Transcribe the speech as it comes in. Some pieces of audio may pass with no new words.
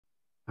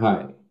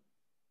Hi,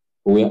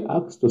 we are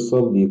asked to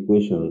solve the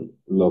equation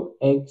log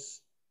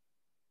x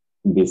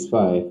base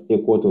 5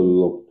 equal to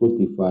log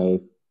 25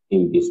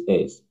 in base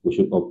s. We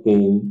should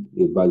obtain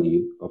the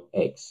value of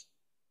x.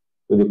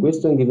 So the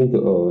question given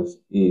to us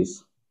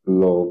is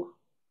log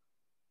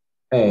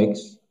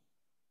x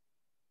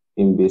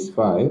in base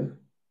 5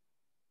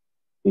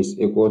 is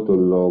equal to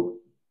log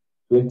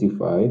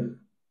 25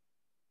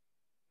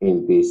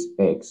 in base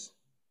x.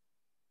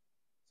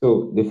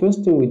 So the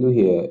first thing we do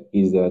here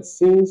is that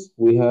since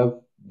we have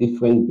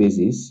different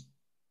bases,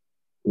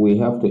 we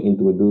have to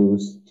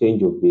introduce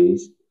change of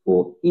base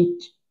for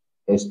each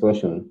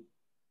expression.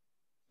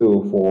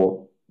 So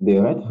for the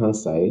right hand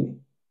side,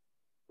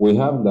 we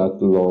have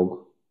that log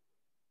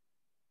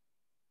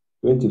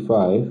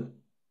 25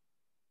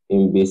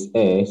 in base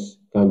s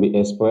can be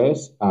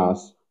expressed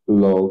as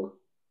log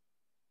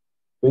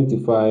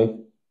 25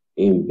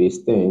 in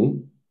base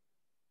 10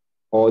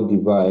 or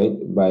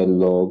divide by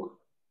log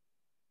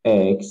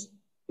x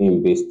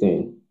in base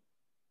 10.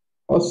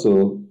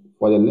 Also,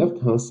 for the left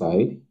hand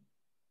side,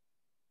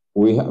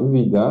 we have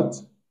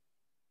that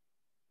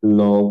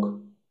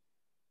log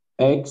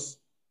x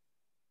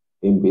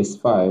in base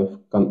 5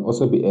 can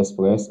also be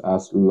expressed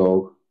as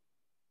log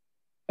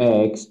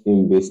x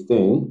in base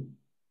 10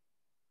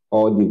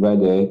 or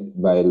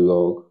divided by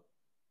log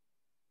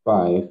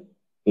 5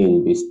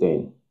 in base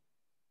 10.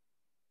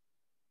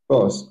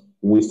 First,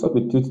 we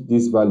substitute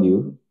this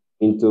value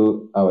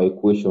into our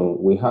equation.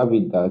 We have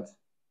it that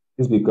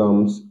this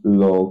becomes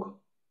log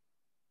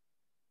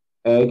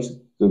x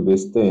to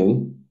base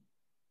 10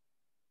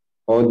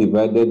 or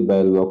divided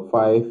by log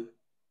 5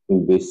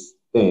 in base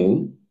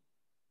 10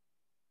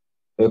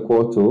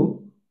 equal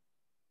to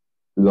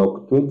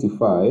log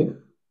 25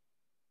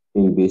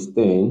 in base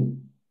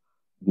 10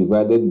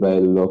 divided by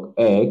log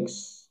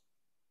x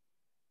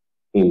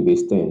in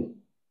base 10.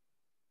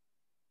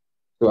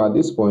 So at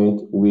this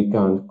point, we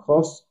can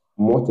cross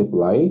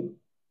multiply.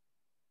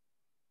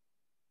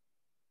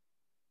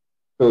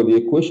 So the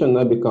equation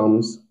now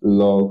becomes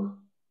log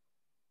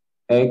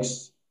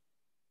x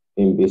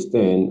in base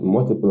 10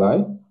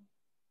 multiplied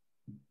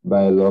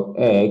by log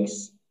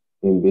x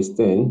in base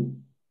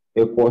 10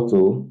 equal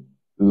to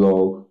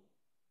log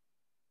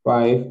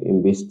 5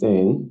 in base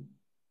 10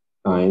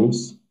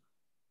 times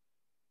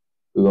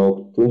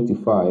log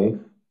 25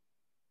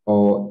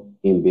 or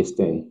in base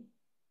 10.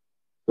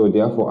 So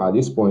therefore, at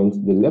this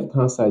point, the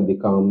left-hand side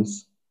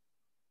becomes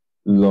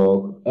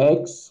log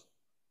x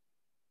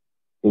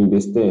in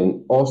base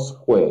 10 all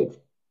squared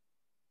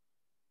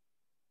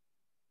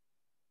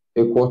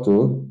equal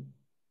to,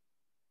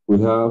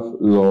 we have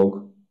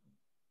log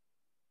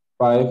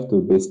 5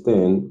 to base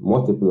 10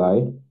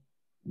 multiplied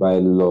by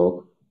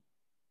log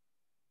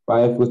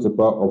 5 raised to the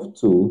power of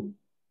 2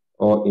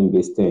 or in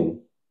base 10.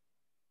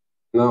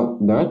 Now,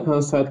 the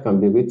right-hand side can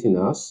be written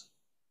as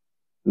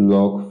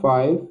log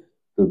 5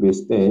 to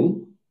base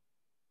 10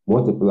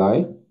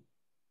 multiplied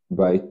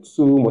by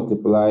 2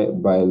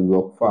 multiplied by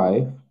log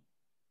 5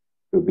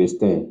 to base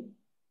 10.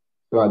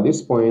 So at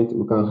this point,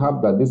 we can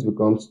have that this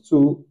becomes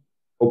 2,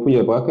 open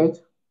your bracket,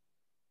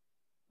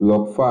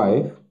 log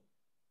 5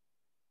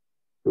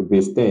 to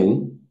base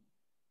 10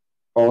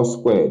 all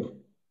squared.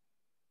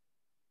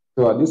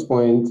 So at this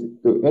point,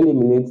 to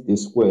eliminate the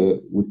square,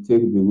 we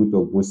take the root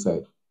of both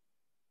sides.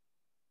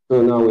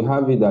 So now we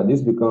have it that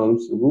this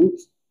becomes root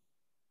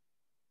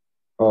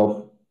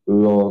of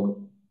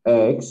log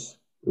x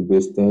to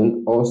base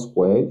 10 all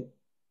squared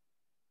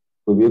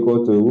will be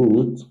equal to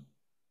root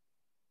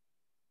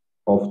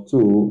of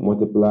 2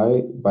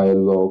 multiplied by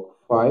log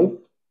 5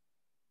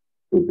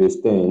 to base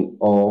 10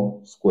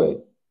 all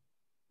squared.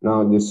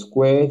 Now the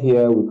square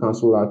here, we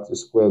cancel out the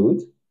square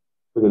root.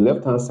 So the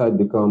left-hand side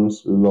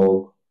becomes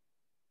log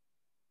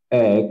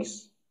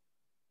x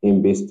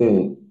in base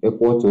 10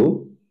 equal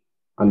to,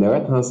 and the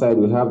right-hand side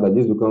we have that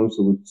this becomes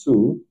root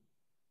 2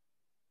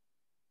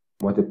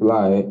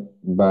 multiplied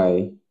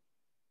by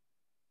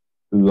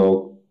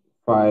log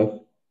 5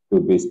 to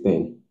base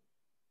 10.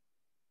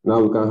 Now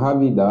we can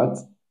have it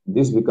that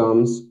this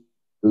becomes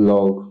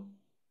log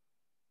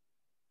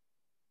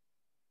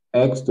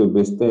x to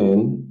base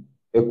 10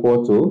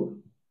 equal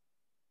to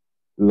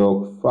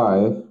log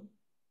 5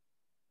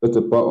 to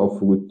the power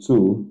of root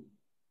 2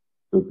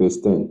 to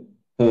base 10.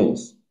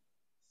 Hence,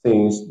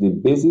 since the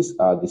bases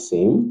are the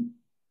same,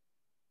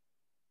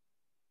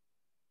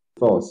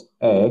 thus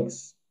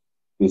x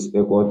is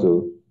equal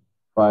to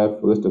 5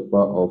 raised to the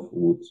power of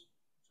root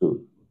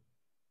 2.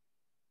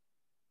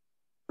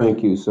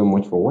 Thank you so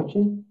much for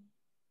watching.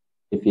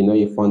 If you know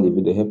you found the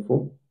video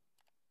helpful,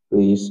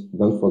 please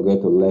don't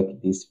forget to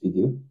like this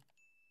video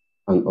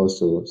and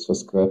also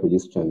subscribe to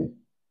this channel.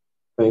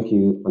 Thank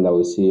you, and I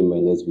will see you in my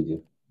next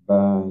video.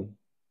 Bye.